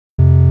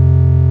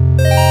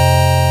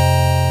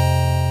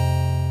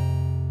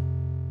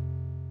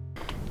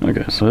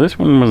so this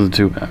one wasn't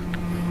too bad.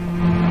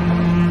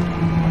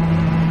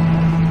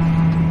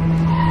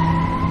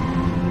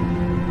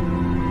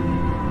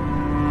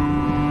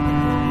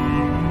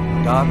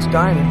 Dog's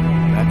dining,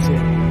 that's it.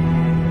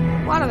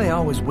 Why do they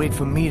always wait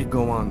for me to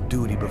go on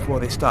duty before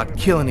they start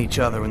killing each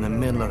other in the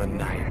middle of the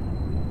night?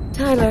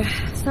 Tyler,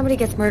 somebody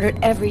gets murdered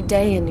every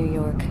day in New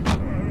York.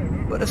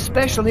 But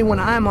especially when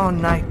I'm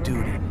on night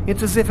duty.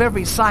 It's as if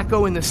every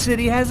psycho in the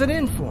city has it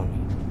in for me.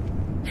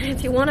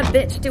 If you want a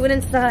bitch, do it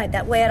inside.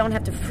 That way I don't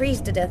have to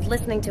freeze to death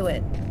listening to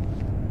it.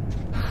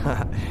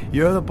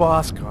 You're the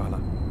boss, Carla.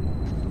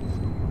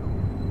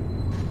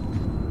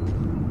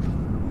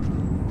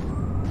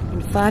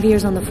 In 5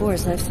 years on the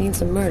force, I've seen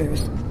some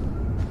murders.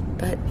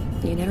 But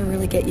you never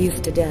really get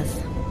used to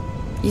death.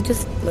 You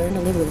just learn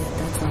to live with it,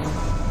 that's all.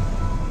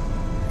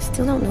 I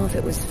still don't know if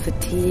it was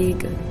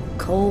fatigue, or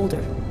cold,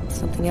 or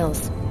something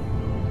else.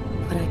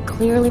 But I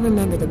clearly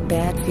remember the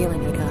bad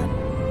feeling I got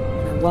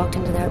when I walked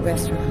into that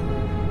restaurant.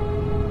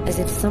 As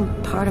if some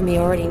part of me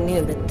already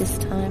knew that this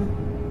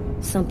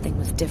time, something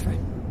was different.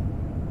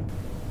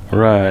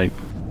 Right.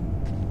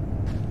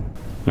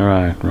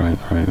 Right.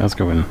 Let's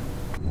go in.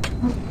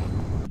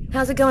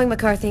 How's it going,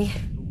 McCarthy?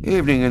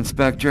 Evening,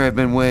 Inspector. I've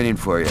been waiting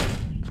for you.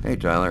 Hey,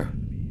 Tyler.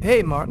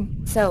 Hey,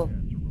 Martin. So,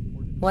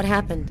 what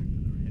happened?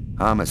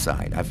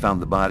 Homicide. I found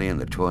the body in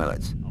the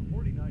toilets.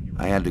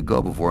 I had to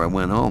go before I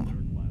went home.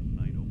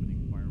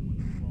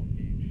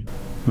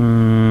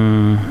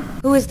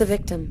 Who is the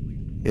victim?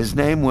 His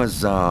name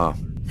was,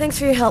 Thanks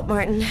for your help,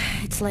 Martin.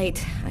 It's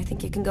late. I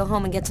think you can go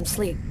home and get some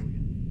sleep.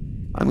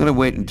 I'm gonna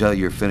wait until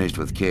you're finished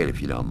with Kate,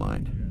 if you don't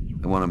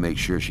mind. I want to make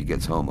sure she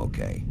gets home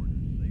okay.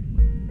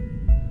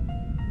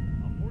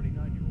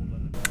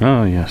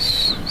 Oh,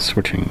 yes.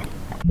 Switching.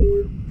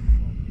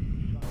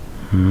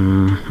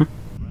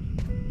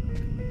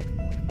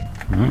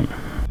 Right.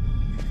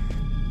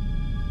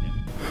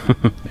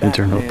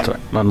 Internal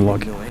unlock.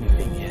 Didn't know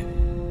anything yet.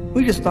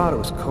 We just thought it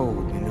was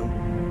cold, you know.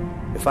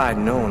 If I had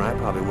known, I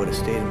probably would have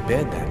stayed in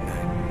bed that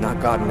night, not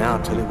gotten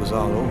out till it was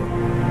all over.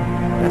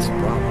 That's the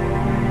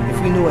problem.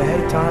 If we knew ahead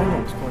of time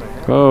what was going to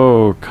happen.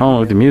 Oh, calm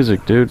with the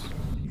music, dude.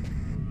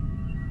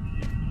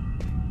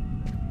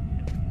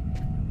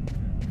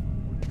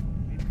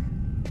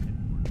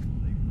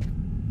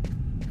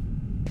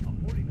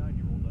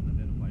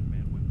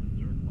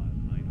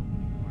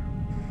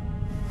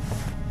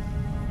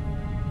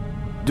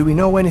 Do we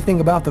know anything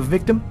about the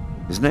victim?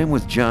 His name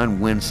was John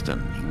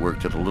Winston. He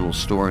worked at a little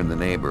store in the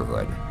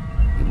neighborhood.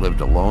 He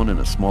lived alone in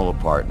a small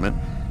apartment.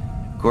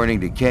 According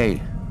to Kate,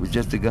 he was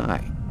just a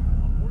guy.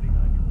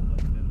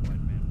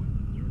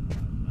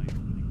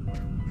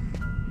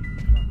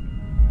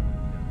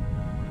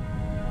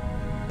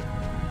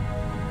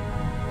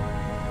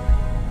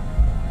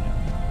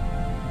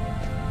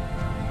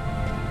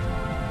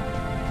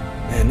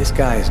 Man, this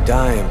guy is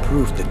dying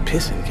proof that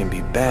pissing can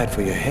be bad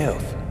for your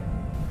health.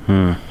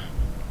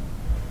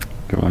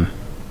 Go on.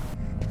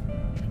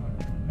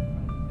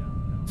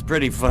 It's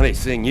pretty funny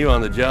seeing you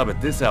on the job at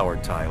this hour,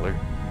 Tyler.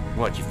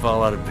 What, you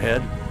fall out of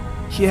bed?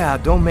 Yeah,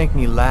 don't make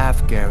me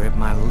laugh, Garrett.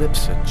 My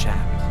lips are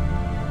chapped.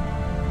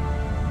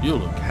 You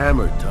look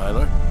hammered,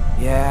 Tyler.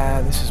 Yeah,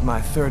 this is my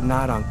third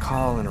night on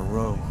call in a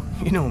row.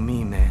 You know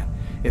me, man.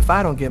 If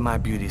I don't get my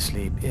beauty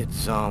sleep, it's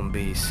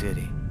Zombie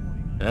City.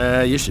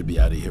 You should be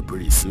out of here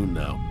pretty soon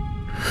now.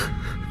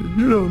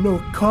 You don't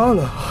know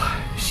Carla.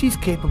 She's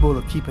capable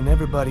of keeping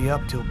everybody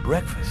up till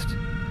breakfast.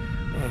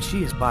 Man,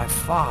 she is by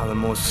far the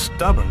most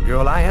stubborn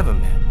girl I ever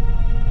met.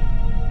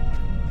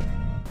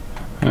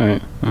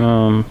 Alright,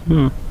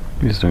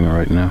 he's doing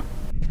alright now.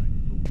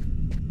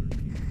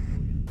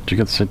 Did you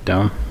get to sit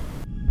down?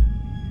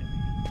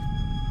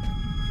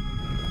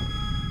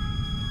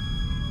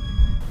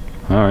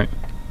 Alright.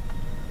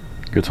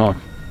 Good talk.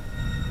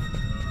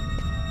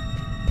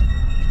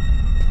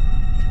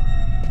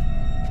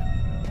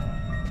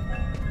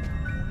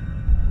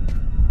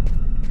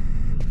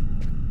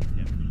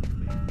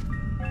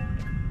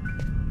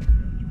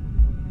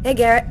 Hey,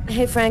 Garrett.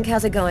 Hey, Frank.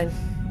 How's it going?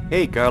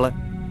 Hey, Carla.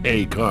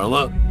 Hey,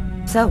 Carla.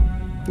 So,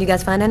 you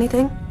guys find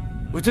anything?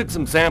 We took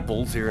some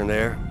samples here and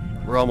there.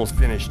 We're almost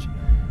finished.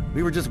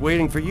 We were just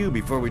waiting for you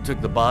before we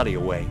took the body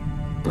away.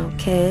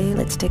 Okay,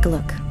 let's take a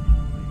look.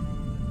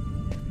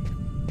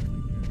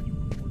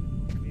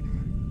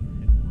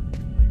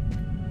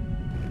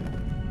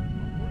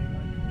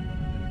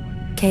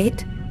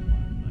 Kate?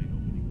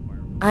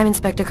 I'm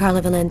Inspector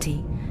Carla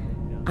Valenti.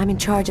 I'm in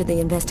charge of the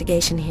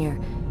investigation here.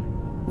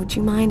 Would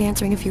you mind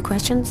answering a few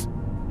questions?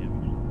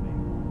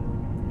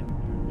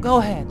 Go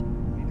ahead.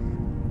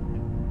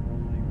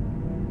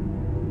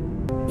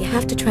 You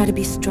have to try to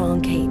be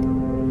strong, Kate.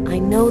 I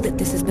know that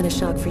this has been a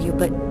shock for you,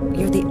 but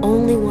you're the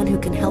only one who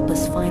can help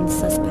us find the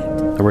suspect.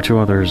 There were two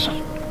others.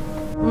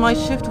 My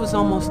shift was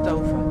almost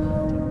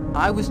over.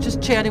 I was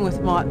just chatting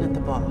with Martin at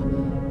the bar.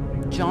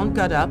 John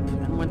got up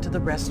and went to the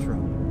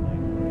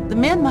restroom. The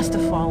man must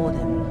have followed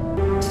him.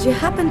 Did you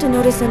happen to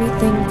notice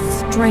anything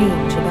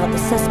strange about the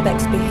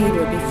suspect's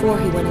behavior before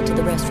he went into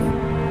the restroom?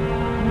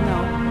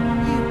 No.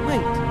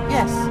 Wait.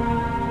 Yes.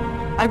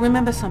 I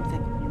remember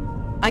something.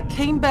 I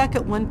came back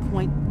at one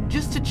point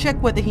just to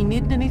check whether he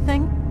needed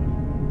anything.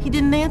 He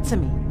didn't answer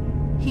me.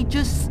 He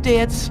just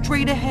stared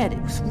straight ahead.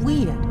 It was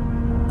weird.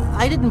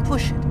 I didn't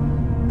push it.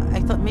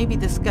 I thought maybe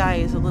this guy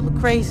is a little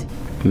crazy.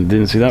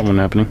 Didn't see that one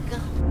happening.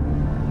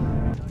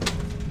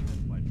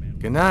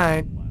 Good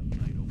night.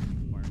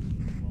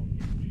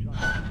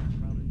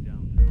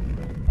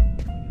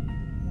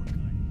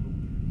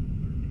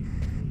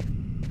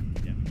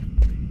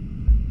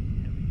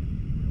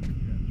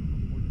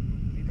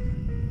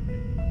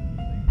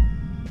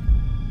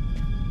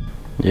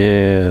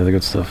 Yeah, the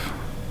good stuff.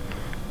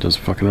 Just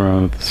fucking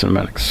around with the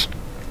cinematics.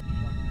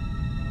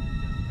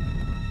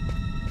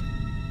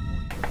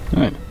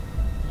 Alright.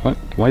 What?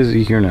 Why is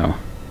he here now?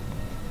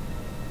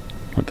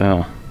 What the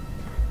hell?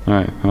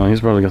 Alright, well, he's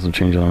probably got some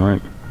change on him,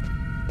 right?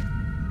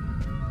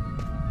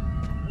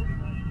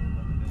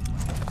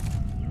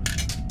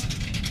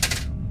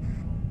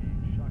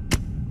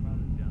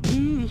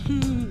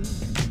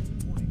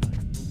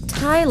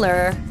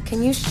 Tyler,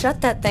 can you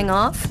shut that thing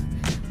off?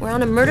 We're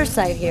on a murder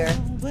site here.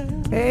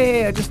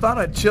 Hey, I just thought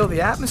I'd chill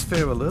the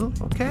atmosphere a little,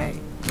 okay?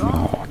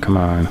 Oh, come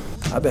on.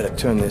 I better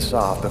turn this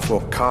off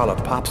before Carla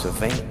pops a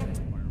vein.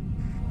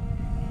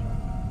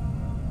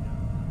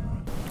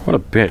 What a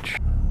bitch.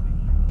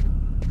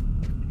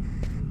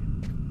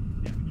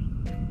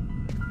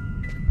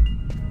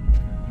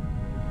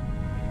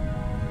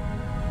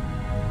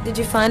 Did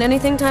you find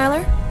anything,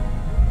 Tyler?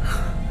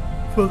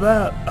 For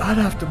that, I'd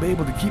have to be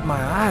able to keep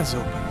my eyes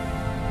open.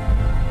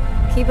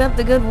 Keep up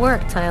the good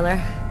work,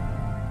 Tyler.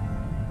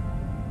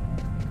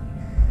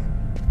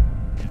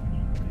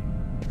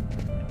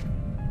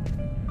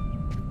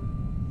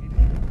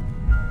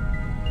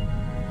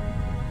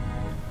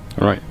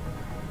 Alright.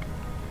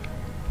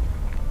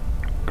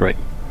 Great.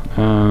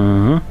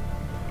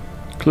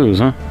 Clues,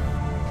 huh?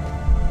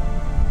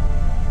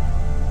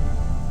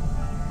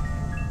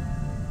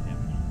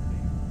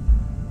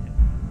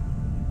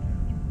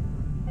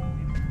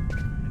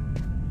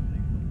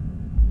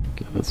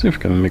 Okay, let's see if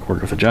we can make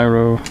work with the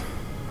gyro.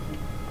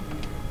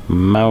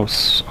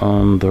 Mouse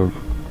on the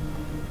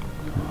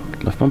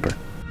left bumper.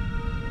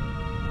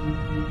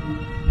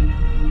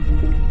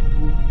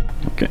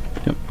 Okay,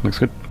 yep, looks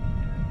good.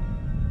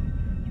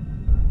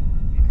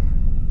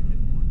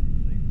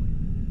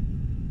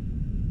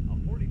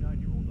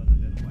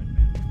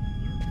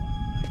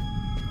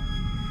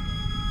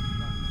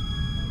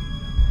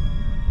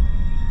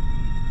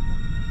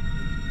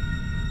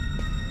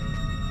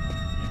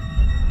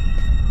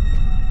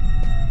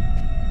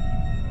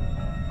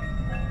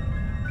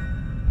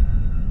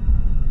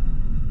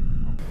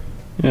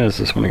 Yeah, it's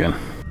this one again.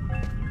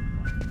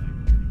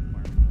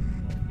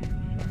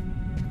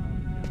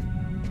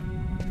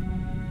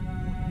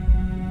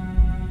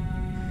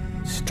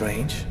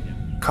 Strange.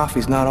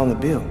 Coffee's not on the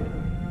bill.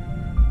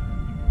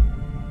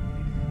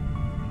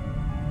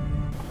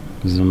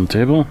 Is it on the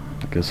table?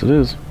 I guess it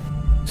is.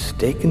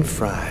 Steak and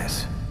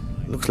fries.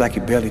 Looks like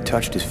he barely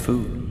touched his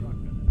food.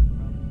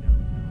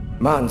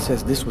 Martin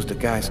says this was the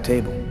guy's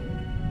table.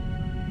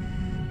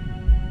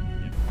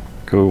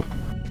 Cool.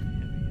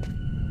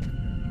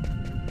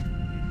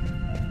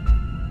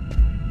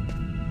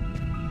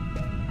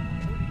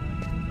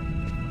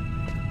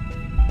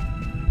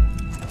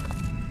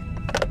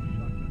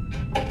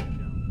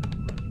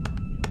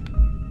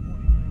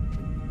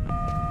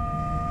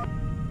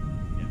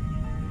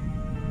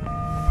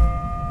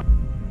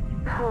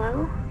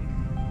 Hello?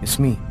 It's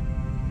me.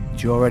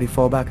 Did you already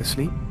fall back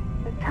asleep?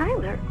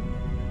 Tyler?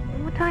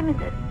 What time is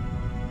it?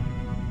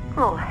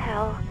 Oh,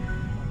 hell.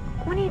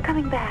 When are you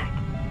coming back?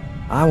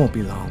 I won't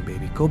be long,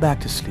 baby. Go back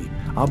to sleep.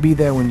 I'll be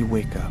there when you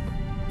wake up.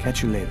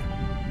 Catch you later.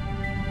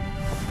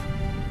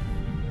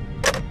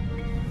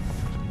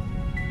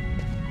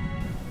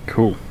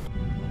 Cool.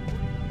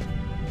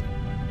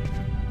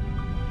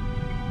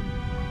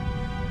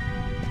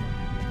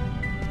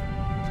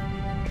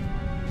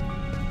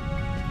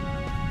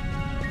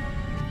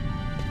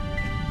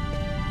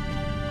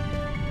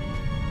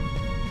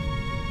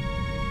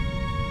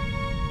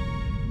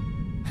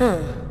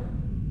 Huh.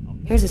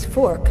 Here's his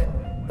fork,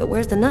 but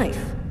where's the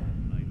knife?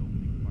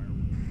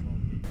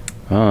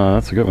 Ah,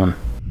 that's a good one.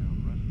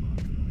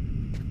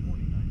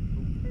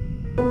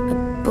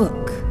 A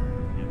book.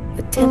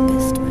 The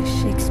Tempest by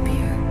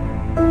Shakespeare.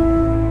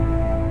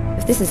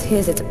 If this is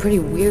his, it's a pretty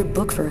weird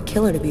book for a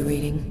killer to be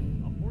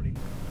reading.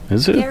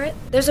 Is it? Garrett,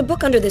 there's a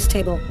book under this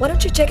table. Why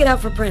don't you check it out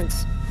for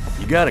prints?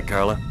 You got it,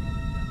 Carla.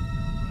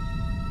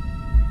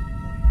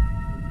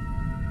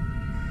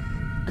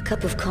 A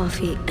cup of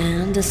coffee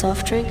and a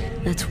soft drink?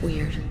 That's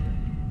weird.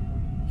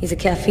 He's a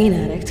caffeine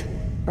addict,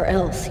 or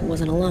else he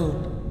wasn't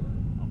alone.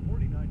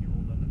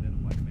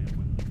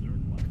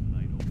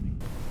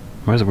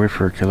 Why is it weird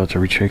for a killer to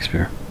read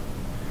Shakespeare?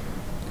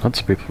 Lots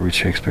of people read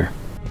Shakespeare.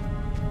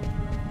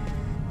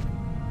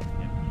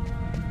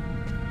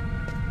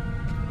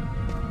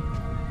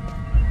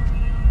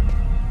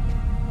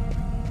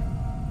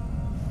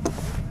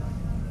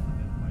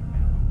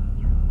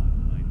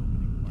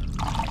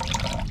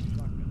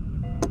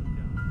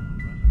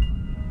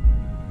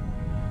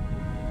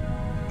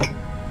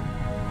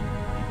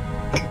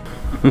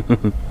 She's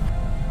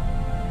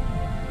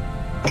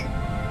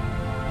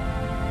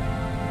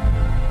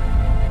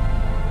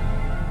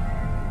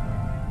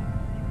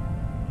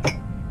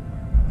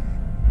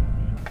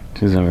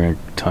having a good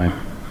time.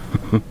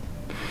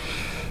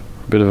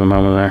 Bit of a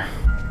moment there.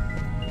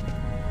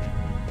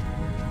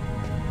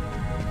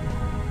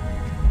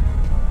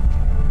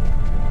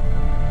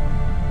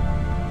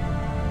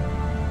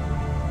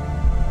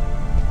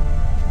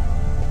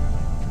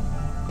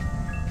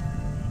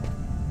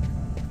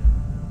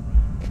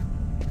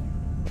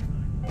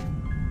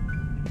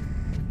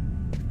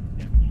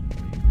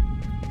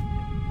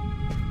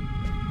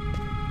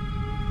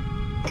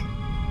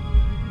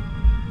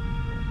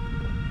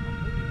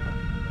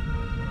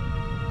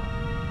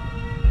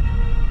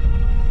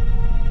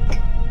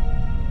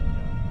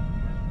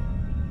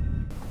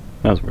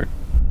 That was weird.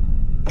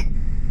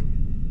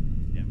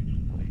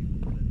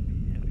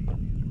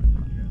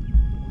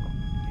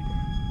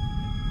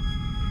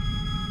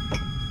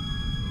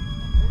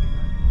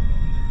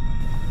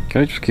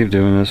 Can I just keep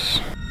doing this?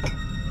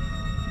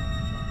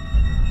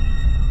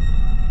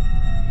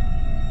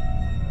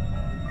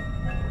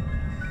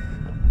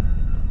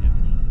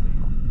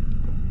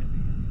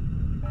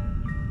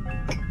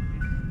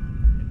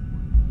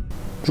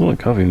 There's a lot of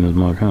coffee in this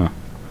mug, huh?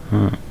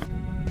 Alright.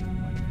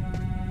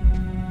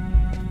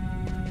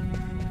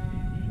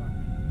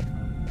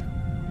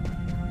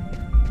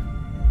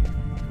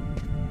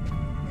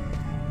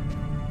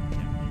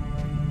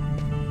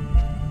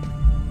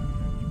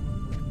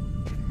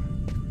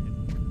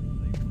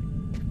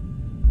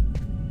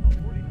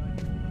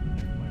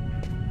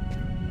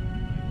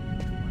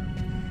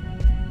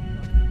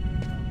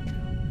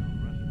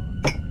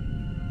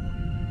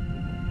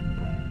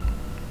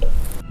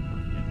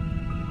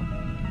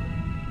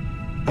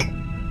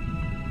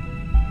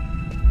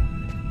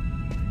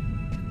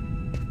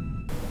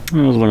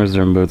 Well, as long as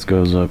their boats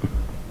goes up,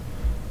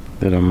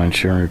 they don't mind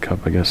sharing a cup,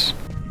 I guess.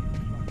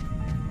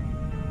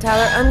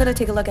 Tyler, I'm gonna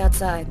take a look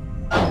outside.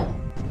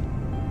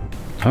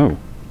 Oh.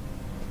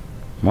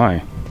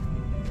 Why?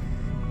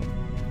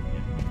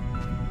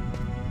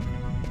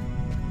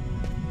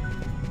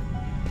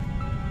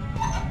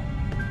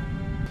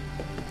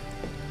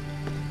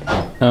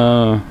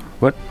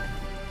 What?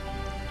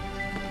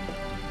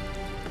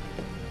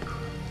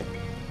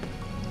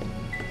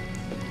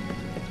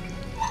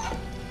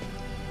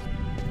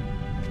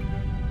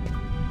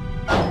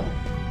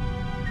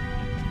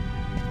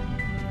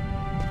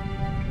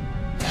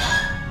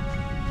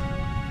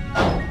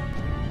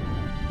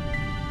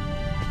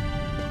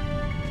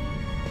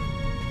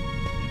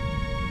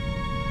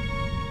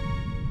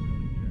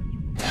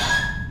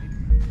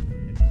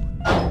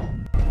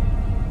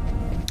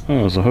 Oh,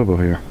 there's a hobo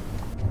here.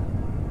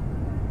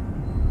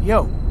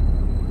 Yo,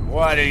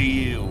 What do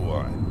you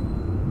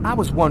want? I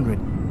was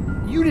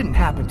wondering, you didn't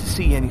happen to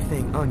see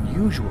anything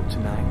unusual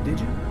tonight, did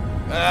you?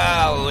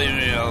 Ah, leave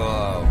me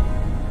alone.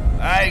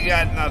 I ain't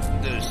got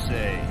nothing to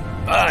say.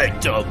 I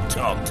don't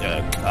talk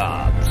to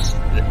cops.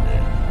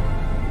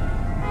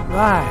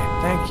 Right,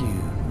 thank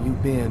you.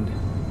 You've been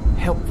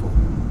helpful.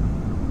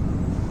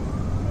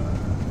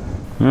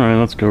 Alright,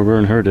 let's go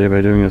ruin her day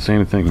by doing the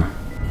same thing.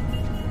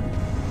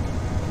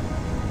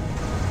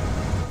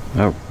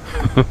 Oh.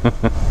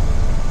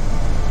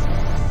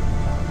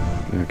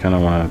 I kind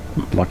of want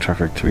to block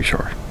traffic to be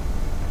sure.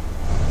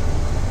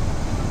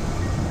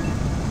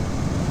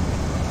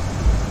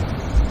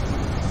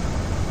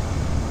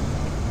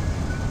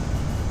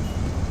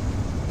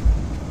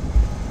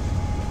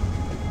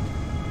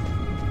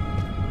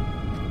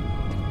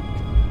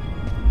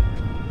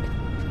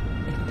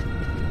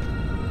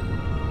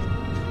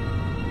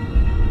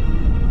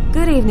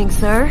 Good evening,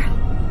 sir.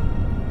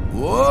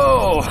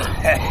 Whoa!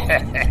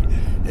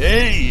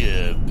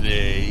 Hey,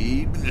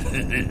 babe.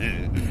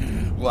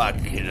 What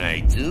can I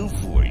do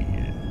for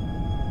you?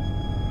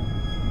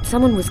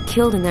 Someone was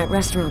killed in that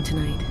restaurant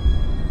tonight.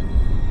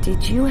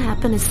 Did you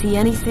happen to see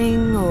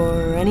anything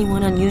or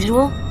anyone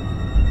unusual?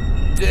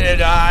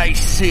 Did I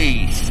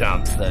see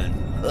something?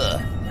 Huh.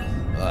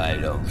 I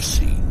don't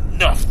see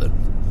nothing.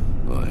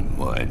 I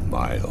mind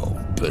my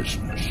own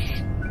business.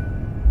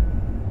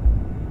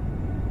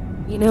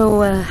 You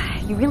know,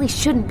 you really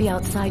shouldn't be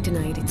outside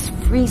tonight. It's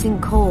freezing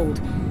cold.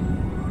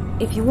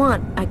 If you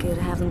want, I could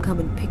have them come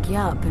and pick you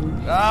up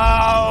and...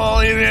 Oh,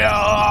 leave me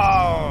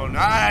alone!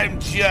 I'm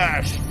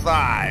just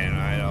fine.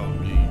 I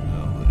don't need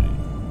nobody.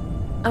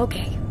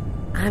 Okay,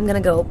 I'm gonna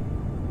go.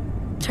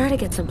 Try to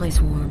get someplace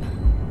warm.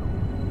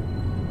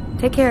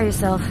 Take care of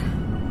yourself.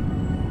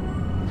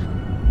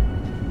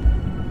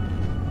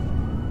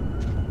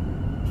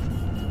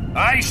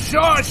 I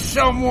saw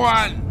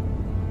someone!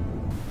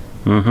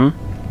 Mm-hmm.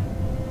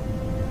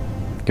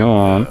 Go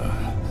on.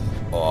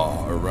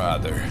 Or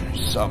rather,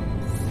 something.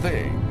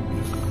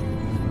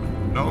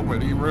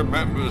 Nobody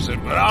remembers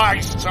it, but I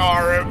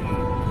saw him.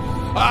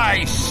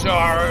 I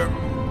saw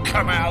him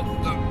come out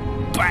the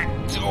back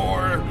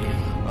door.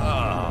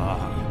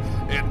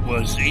 It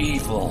was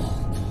evil.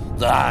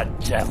 The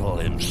devil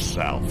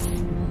himself.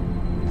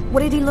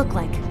 What did he look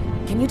like?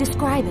 Can you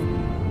describe him?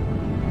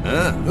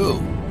 Huh? Who?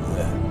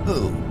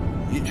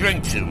 You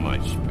drink too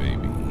much,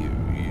 baby.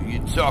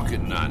 You're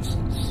talking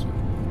nonsense.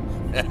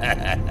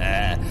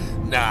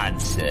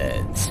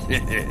 Nonsense.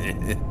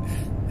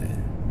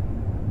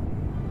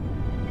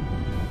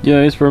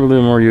 Yeah, it's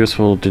probably more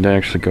useful to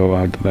actually go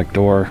out the back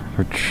door,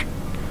 which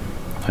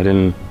I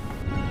didn't.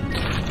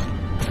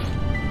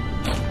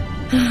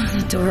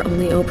 The door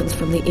only opens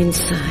from the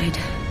inside.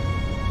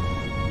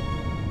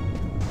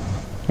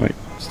 Wait,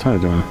 what's Tyler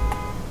doing?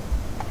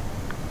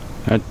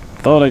 I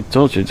thought I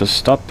told you to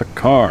stop the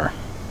car.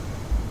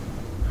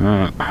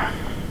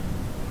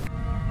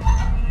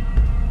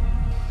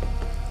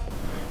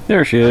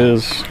 There she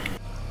is.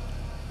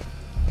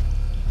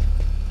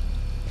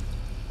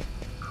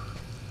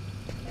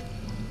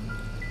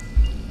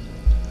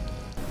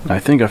 I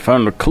think I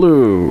found a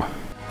clue.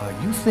 Are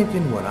you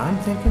thinking what I'm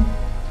thinking?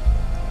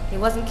 He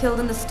wasn't killed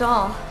in the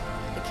stall.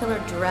 The killer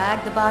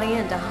dragged the body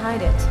in to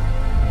hide it.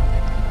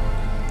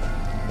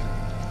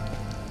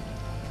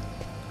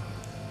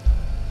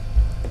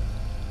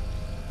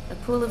 A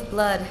pool of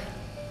blood.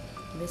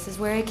 This is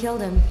where he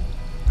killed him.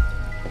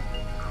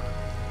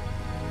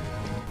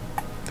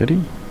 Did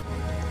he?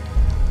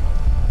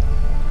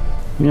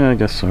 Yeah, I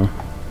guess so.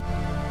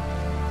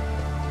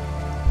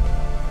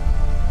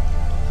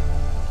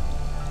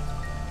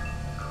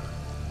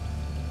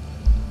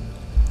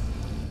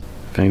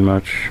 Ain't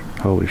much.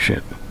 Holy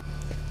shit.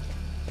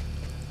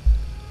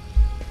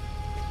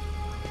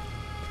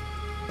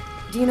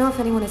 Do you know if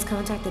anyone has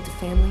contacted the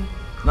family?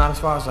 Not as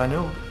far as I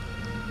know.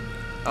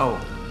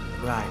 Oh,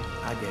 right.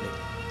 I get it.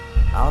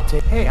 I'll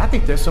take... Hey, I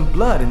think there's some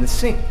blood in the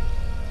sink.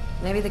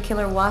 Maybe the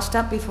killer washed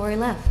up before he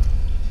left.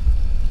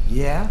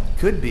 Yeah,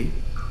 could be.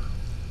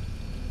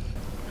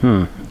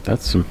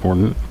 That's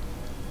important. ...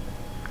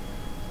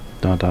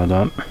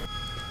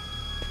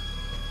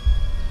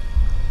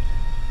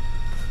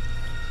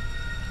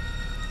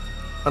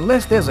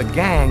 Unless there's a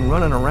gang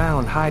running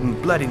around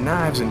hiding bloody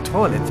knives in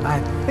toilets, I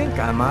think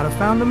I might have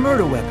found the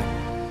murder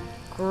weapon.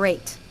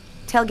 Great.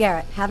 Tell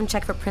Garrett, have him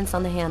check for prints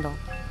on the handle.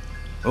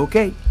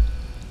 Okay.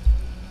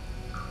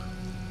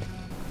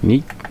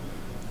 Neat.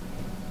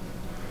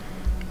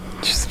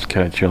 Just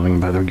kind of chilling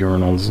by the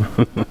urinals.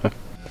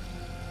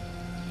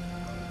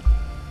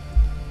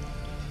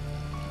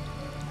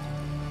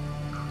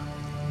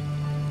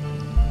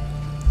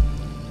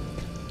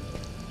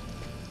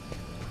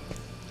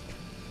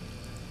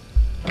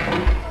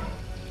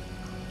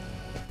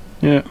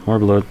 Yeah, more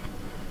blood.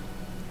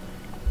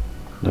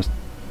 Just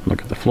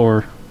look at the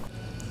floor.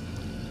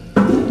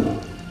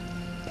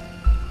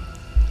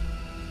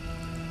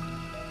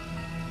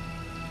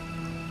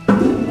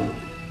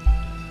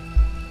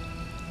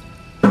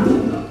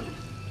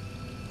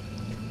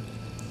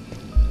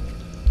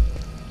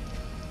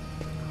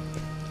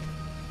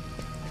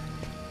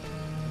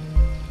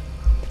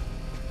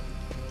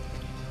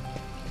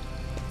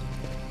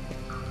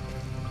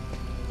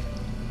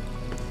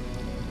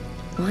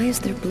 Why is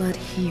there blood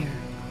here?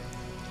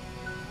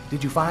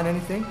 Did you find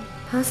anything?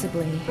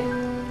 Possibly.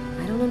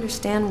 I don't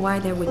understand why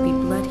there would be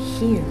blood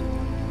here.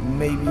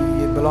 Maybe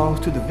it belongs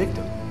to the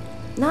victim.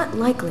 Not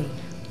likely.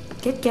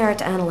 Get Garrett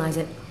to analyze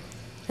it,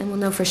 then we'll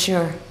know for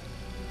sure.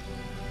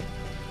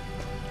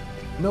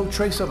 No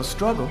trace of a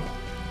struggle.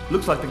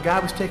 Looks like the guy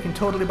was taken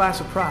totally by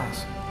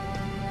surprise.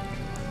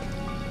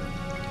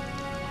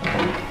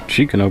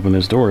 She can open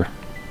this door.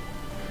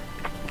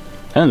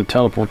 And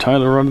teleport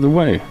Tyler out of the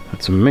way.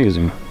 That's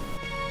amazing.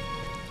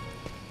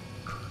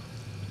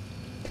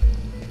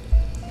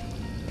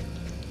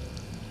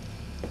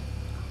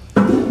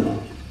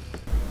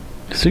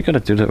 Is he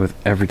gonna do that with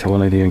every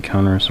toilet he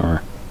encounters,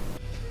 or?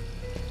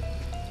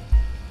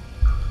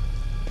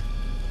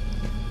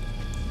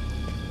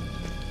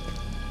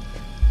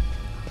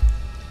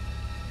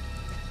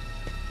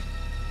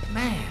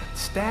 Man,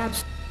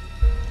 stabs.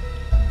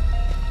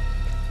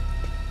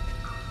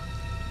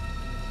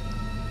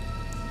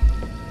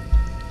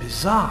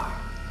 Bizarre.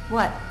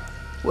 What?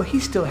 Well, he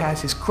still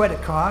has his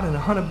credit card and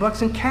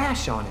 $100 in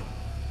cash on him.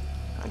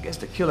 I guess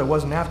the killer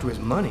wasn't after his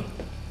money.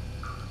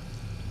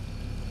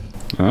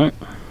 Alright.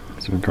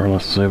 Let's see what Carla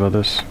has to say about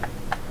this.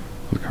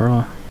 With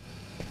Carla.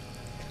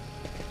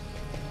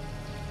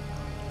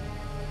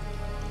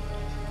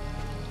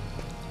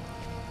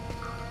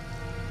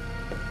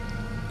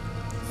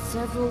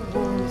 Several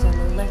wounds on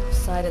the left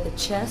side of the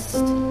chest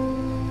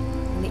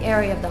and the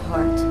area of the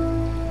heart.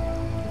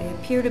 They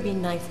appear to be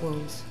knife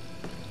wounds.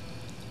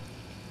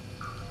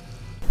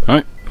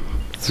 Alright.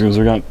 As soon as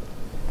we got,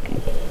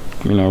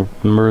 you know,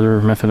 murder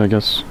method, I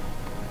guess.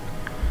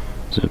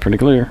 It's pretty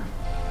clear.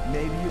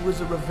 Maybe it was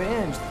a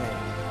revenge thing.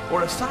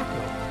 Or a psycho.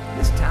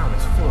 This town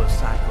is full of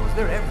psychos.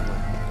 They're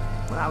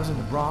everywhere. When I was in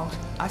the Bronx,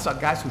 I saw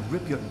guys who'd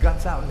rip your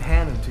guts out and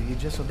hand them to you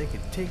just so they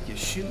could take your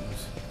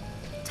shoes.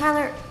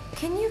 Tyler,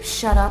 can you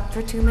shut up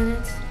for 2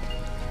 minutes?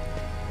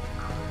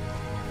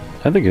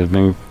 I think it's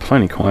been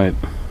plenty quiet.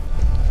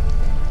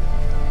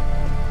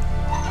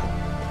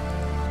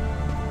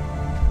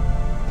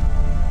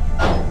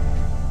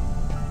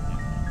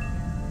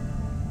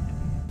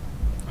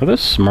 Are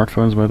those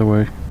smartphones, by the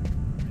way?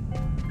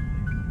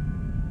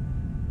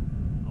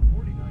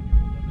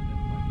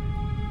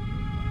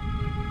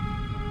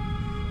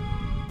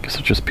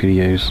 it's just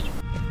PDAs.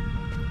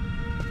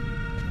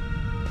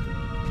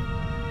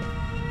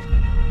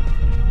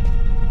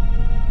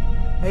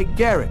 Hey,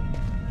 Garrett.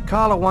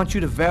 Carla wants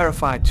you to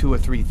verify 2 or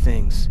 3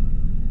 things.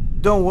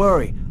 Don't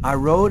worry, I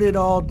wrote it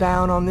all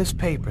down on this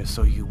paper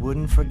so you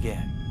wouldn't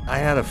forget. I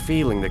had a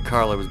feeling that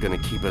Carla was gonna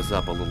keep us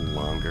up a little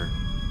longer.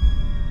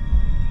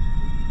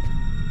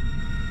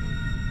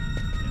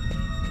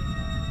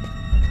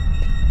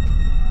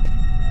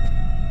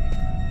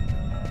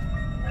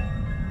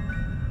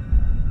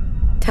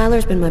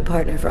 Tyler's been my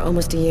partner for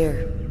almost a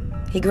year.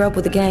 He grew up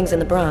with the gangs in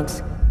the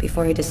Bronx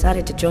before he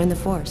decided to join the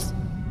force.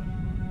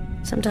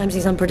 Sometimes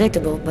he's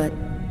unpredictable, but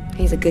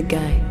he's a good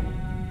guy.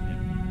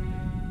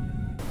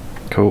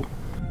 Cool.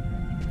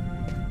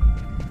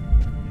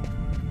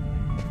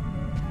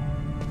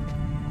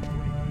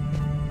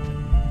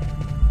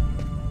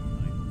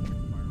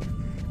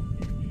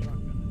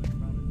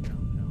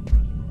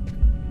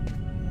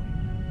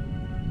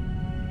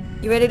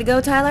 You ready to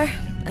go, Tyler?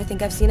 I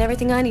think I've seen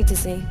everything I need to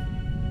see.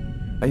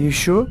 Are you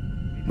sure?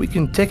 We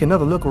can take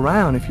another look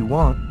around if you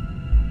want.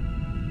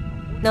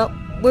 Nope,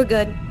 we're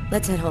good.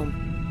 Let's head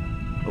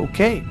home.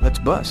 Okay, let's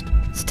bust.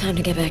 It's time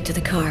to get back to the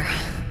car.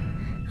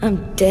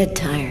 I'm dead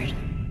tired.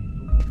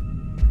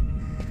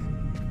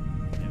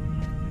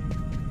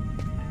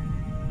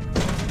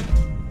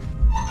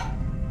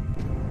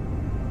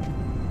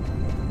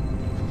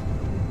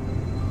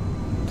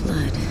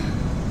 Blood.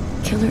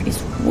 Killer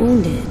is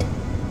wounded.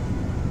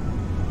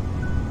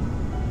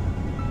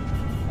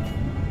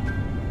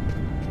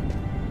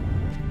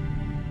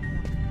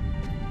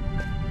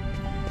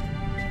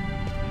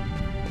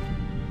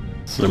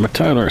 So what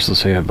Tyler has to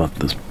say about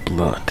this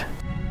blood?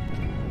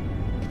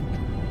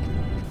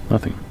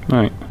 Nothing.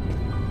 Alright.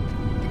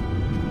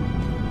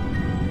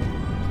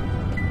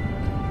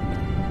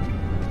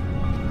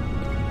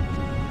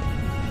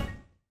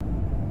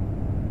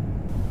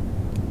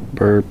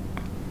 Burp.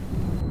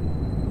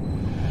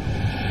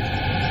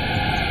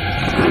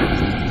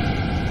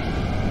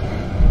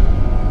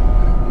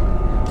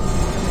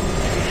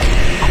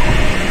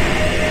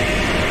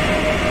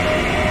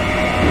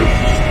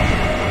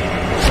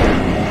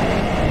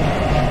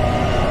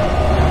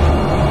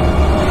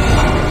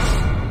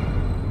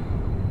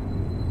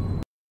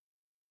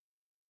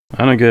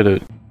 I don't get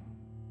it.